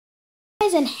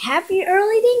Guys, and happy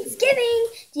early Thanksgiving!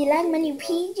 Do you like my new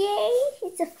PJ?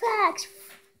 It's a fact.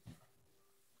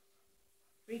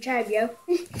 Retry, yo.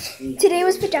 Today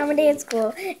was pajama day at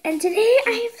school, and today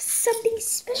I have something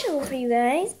special for you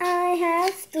guys. I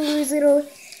have those little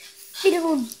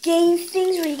game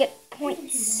things where you get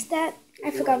points. That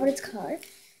I forgot what it's called.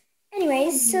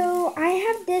 Anyways, so I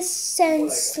have this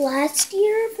since last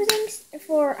year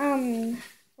for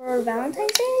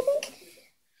Valentine's Day, I think.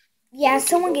 Yeah,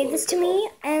 someone gave this to me,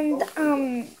 and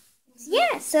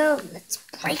yeah, so let's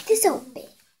break this open.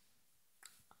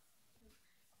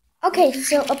 Okay,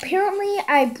 so apparently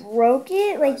I broke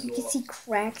it. Like, you can see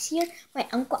cracks here. My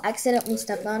uncle accidentally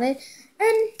stepped on it,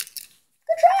 and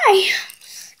good try.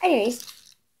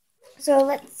 Anyways, so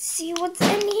let's see what's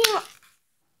in here.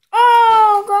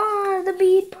 Oh god, the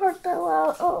bead part fell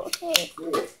out. Oh, okay.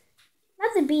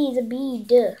 Not the bead, the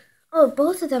bead. Oh,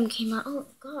 both of them came out. Oh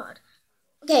god.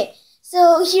 Okay,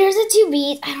 so here's the two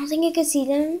beads. I don't think you can see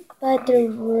them, but they're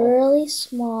really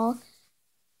small.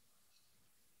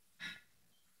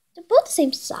 They're both the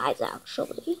same size,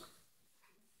 actually.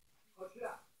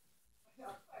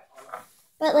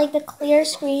 But, like, the clear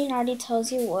screen already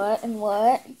tells you what and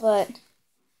what, but...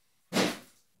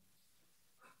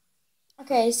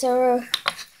 Okay, so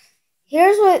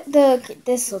here's what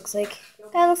this looks like.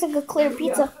 Kind of looks like a clear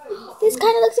pizza. This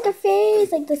kind of looks like a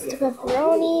face. Like, that's the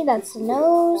pepperoni, that's the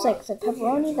nose. Like, the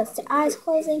pepperoni, that's the eyes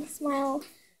closing, smile.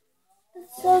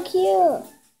 That's so cute.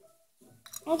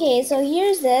 Okay, so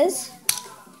here's this.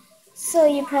 So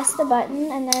you press the button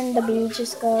and then the beads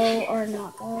just go or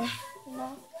not go, you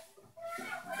know?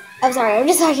 I'm sorry, I'm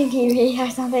just watching TV or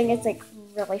something. It's like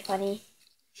really funny.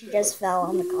 She just fell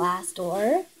on the glass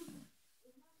door.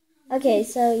 Okay,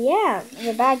 so yeah,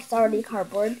 the bag's already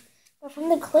cardboard. But from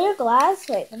the clear glass,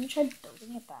 wait, let me try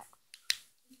building it back.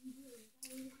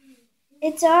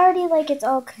 It's already like it's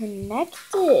all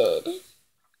connected.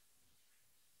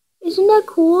 Isn't that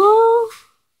cool?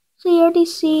 So you already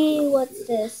see what's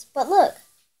this. But look,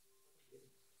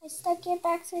 I stuck it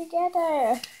back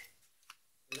together.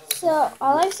 So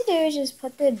all I have to do is just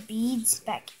put the beads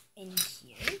back in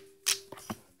here.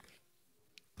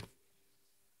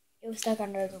 It was stuck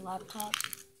under the laptop.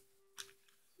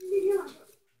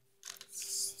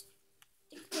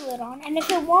 Stick the lid on. And if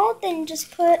it won't, then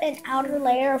just put an outer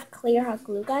layer of clear hot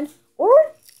glue gun.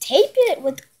 Or tape it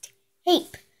with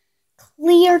tape.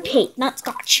 Clear tape, not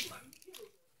scotch.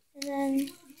 And then...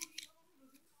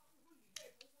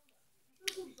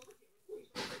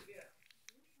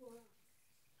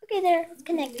 Okay, there, it's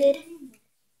connected.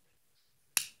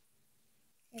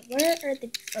 Wait, where are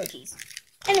the... Oh, geez.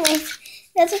 Anyway,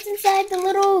 that's what's inside the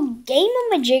little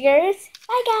game-o-majiggers.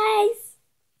 Bye, guys!